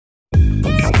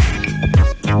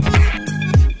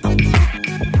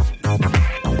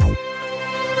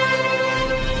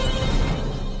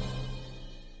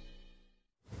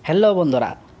Hello বন্ধুরা,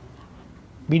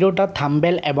 ভিডিওটা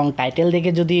thumbnail এবং টাইটেল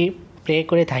দেখে যদি প্লে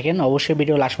করে থাকেন অবশ্যই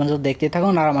ভিডিও লাস্ট পর্যন্ত দেখতে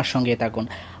থাকুন আর আমার সঙ্গে থাকুন।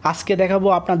 আজকে দেখাবো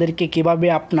আপনাদেরকে কিভাবে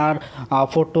আপনার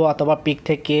ফটো অথবা পিক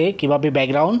থেকে কিভাবে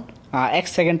ব্যাকগ্রাউন্ড 1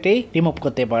 সেকেন্ডেই রিমুভ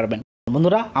করতে পারবেন।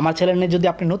 বন্ধুরা, আমার চ্যানেলে যদি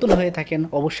আপনি নতুন হয়ে থাকেন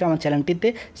অবশ্যই আমার চ্যানেলটিতে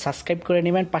সাবস্ক্রাইব করে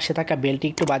নেবেন, পাশে থাকা বেলটি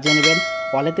একটু বাজিয়ে নেবেন,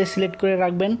 অলেতে সিলেক্ট করে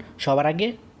রাখবেন সবার আগে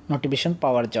নোটিফিকেশন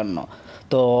পাওয়ার জন্য।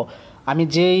 তো আমি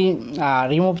যেই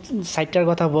রিমুভ সাইটটার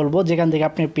কথা বলবো যেখান থেকে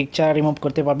আপনি পিকচার রিমুভ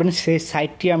করতে পারবেন, সেই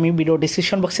সাইটটি আমি ভিডিও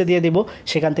ডিসক্রিপশন বক্সে দিয়ে দেবো,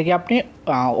 সেখান থেকে আপনি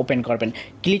ওপেন করবেন।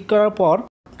 ক্লিক করার পর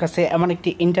কাছে এমন একটি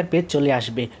ইন্টারপেজ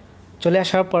চলে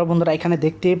আসার পর বন্ধুরা এখানে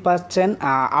দেখতেই পাচ্ছেন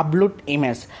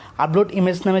আপলোড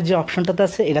ইমেজ নামে যে অপশনটাতে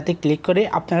আছে এটাতে ক্লিক করে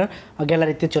আপনার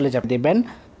গ্যালারিতে চলে দেবেন।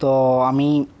 তো আমি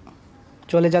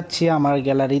চলে যাচ্ছি আমার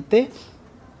গ্যালারিতে।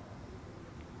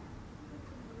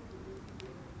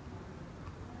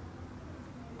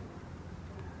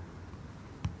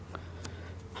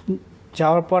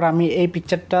 যাওয়ার পর আমি এই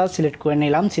পিকচারটা সিলেক্ট করে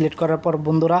নিলাম। সিলেক্ট করার পর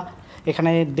বন্ধুরা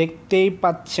এখানে দেখতেই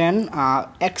পাচ্ছেন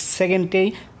 1 সেকেন্ডেই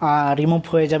রিমুভ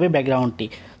হয়ে যাবে ব্যাকগ্রাউন্ডটি।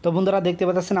 তো বন্ধুরা দেখতে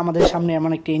পাচ্ছেন আমাদের সামনে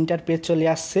এমন একটি ইন্টারপেজ চলে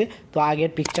আসছে। তো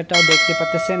আগের পিকচারটাও দেখতে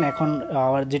পাচ্ছেন, এখন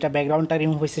যেটা ব্যাকগ্রাউন্ডটা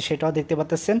রিমুভ হয়েছে সেটাও দেখতে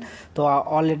পাচ্ছেন। তো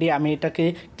অলরেডি আমি এটাকে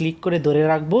ক্লিক করে ধরে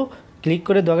রাখবো। ক্লিক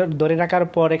করে ধরে রাখার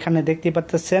পর এখানে দেখতে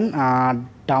পাচ্ছেন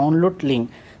ডাউনলোড লিঙ্ক।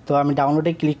 তো আমি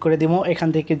ডাউনলোডে ক্লিক করে দিব। এখান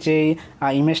থেকে যে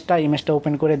ইমেজটা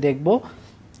ওপেন করে দেখব।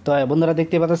 তো বন্ধুরা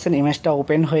দেখতে পাচ্ছেন ইমেজটা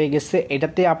ওপেন হয়ে গেছে।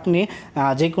 এটাতে আপনি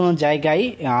যে কোনো জায়গায়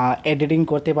এডিটিং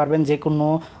করতে পারবেন, যে কোনো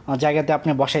জায়গাতে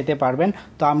আপনি বসাইতে পারবেন।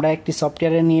 তো আমরা একটি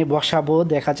সফটওয়্যারে নিয়ে বসাবো,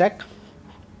 দেখা যাক।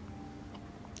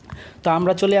 তো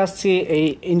আমরা চলে আসছি এই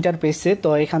ইন্টারফেসে। তো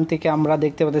এখান থেকে আমরা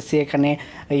দেখতে পাচ্ছি এখানে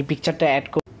এই পিকচারটা অ্যাড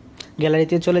করে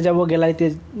গ্যালারিতে চলে যাব। গ্যালারিতে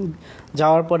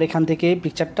যাওয়ার পর এখান থেকে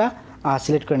পিকচারটা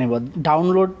সিলেক্ট করে নেব।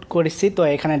 ডাউনলোড করেছি, তো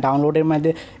এখানে ডাউনলোডের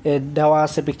মধ্যে দেওয়া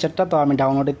আছে পিকচারটা। তো আমি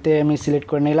ডাউনলোডেতে সিলেক্ট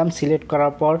করে নিলাম। সিলেক্ট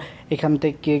করার পর এখান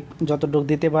থেকে যতটুকু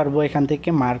দিতে পারবো এখান থেকে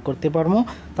মার্ক করতে পারবো।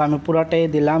 তো আমি পুরাটাই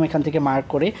দিলাম এখান থেকে মার্ক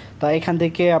করে। তো এখান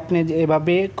থেকে আপনি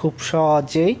এভাবে খুব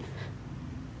সহজেই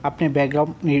আপনি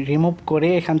ব্যাকগ্রাউন্ড রিমুভ করে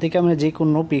এখান থেকে আপনি যে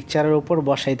কোনো পিকচারের উপর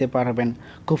বসাইতে পারবেন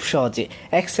খুব সহজে,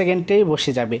 1 সেকেন্ডেই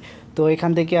বসে যাবে। তো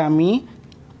এখান থেকে আমি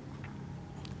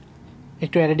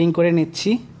একটু এডিটিং করে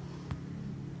নিচ্ছি।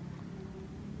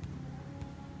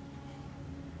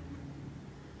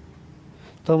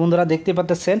 তো বন্ধুরা দেখতে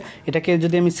পাচ্ছেন এটাকে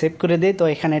যদি আমি সেভ করে দিই তো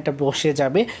এখানে এটা বসে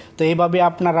যাবে। তো এইভাবে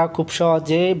আপনারা খুব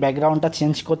সহজে ব্যাকগ্রাউন্ডটা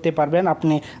চেঞ্জ করতে পারবেন,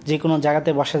 আপনি যে কোনো জায়গাতে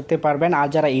বসাতে পারবেন। আর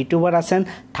যারা ইউটিউবার আছেন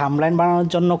থাম্বনেল বানানোর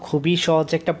জন্য খুবই সহজ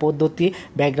একটা পদ্ধতি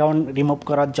ব্যাকগ্রাউন্ড রিমুভ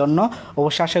করার জন্য।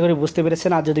 অবশ্যই আশা করি বুঝতে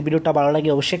পেরেছেন। আর যদি ভিডিওটা ভালো লাগে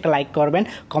অবশ্যই একটা লাইক করবেন,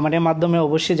 কমেন্টের মাধ্যমে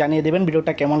অবশ্যই জানিয়ে দেবেন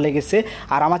ভিডিওটা কেমন লেগেছে।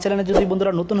 আর আমার চ্যানেলে যদি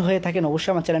বন্ধুরা নতুন হয়ে থাকেন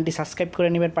অবশ্যই আমার চ্যানেলটি সাবস্ক্রাইব করে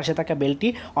নেবেন, পাশে থাকা বেলটি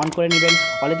অন করে নেবেন,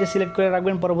 অলেতে সিলেক্ট করে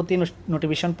রাখবেন পরবর্তী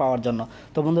নোটিফিকেশন পাওয়ার জন্য।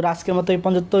 তো বন্ধুরা আজকের মতো এই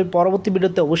পর্যন্ত, পরবর্তী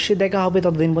ভিডিওতে অবশ্যই দেখা হবে।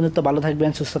 ততদিন পর্যন্ত ভালো থাকবেন,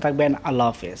 সুস্থ থাকবেন। আল্লাহ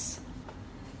হাফেজ।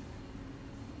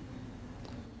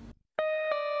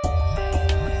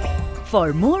 For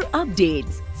more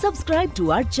updates, subscribe to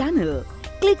our channel,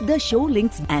 click the show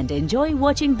links and enjoy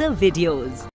watching the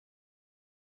videos.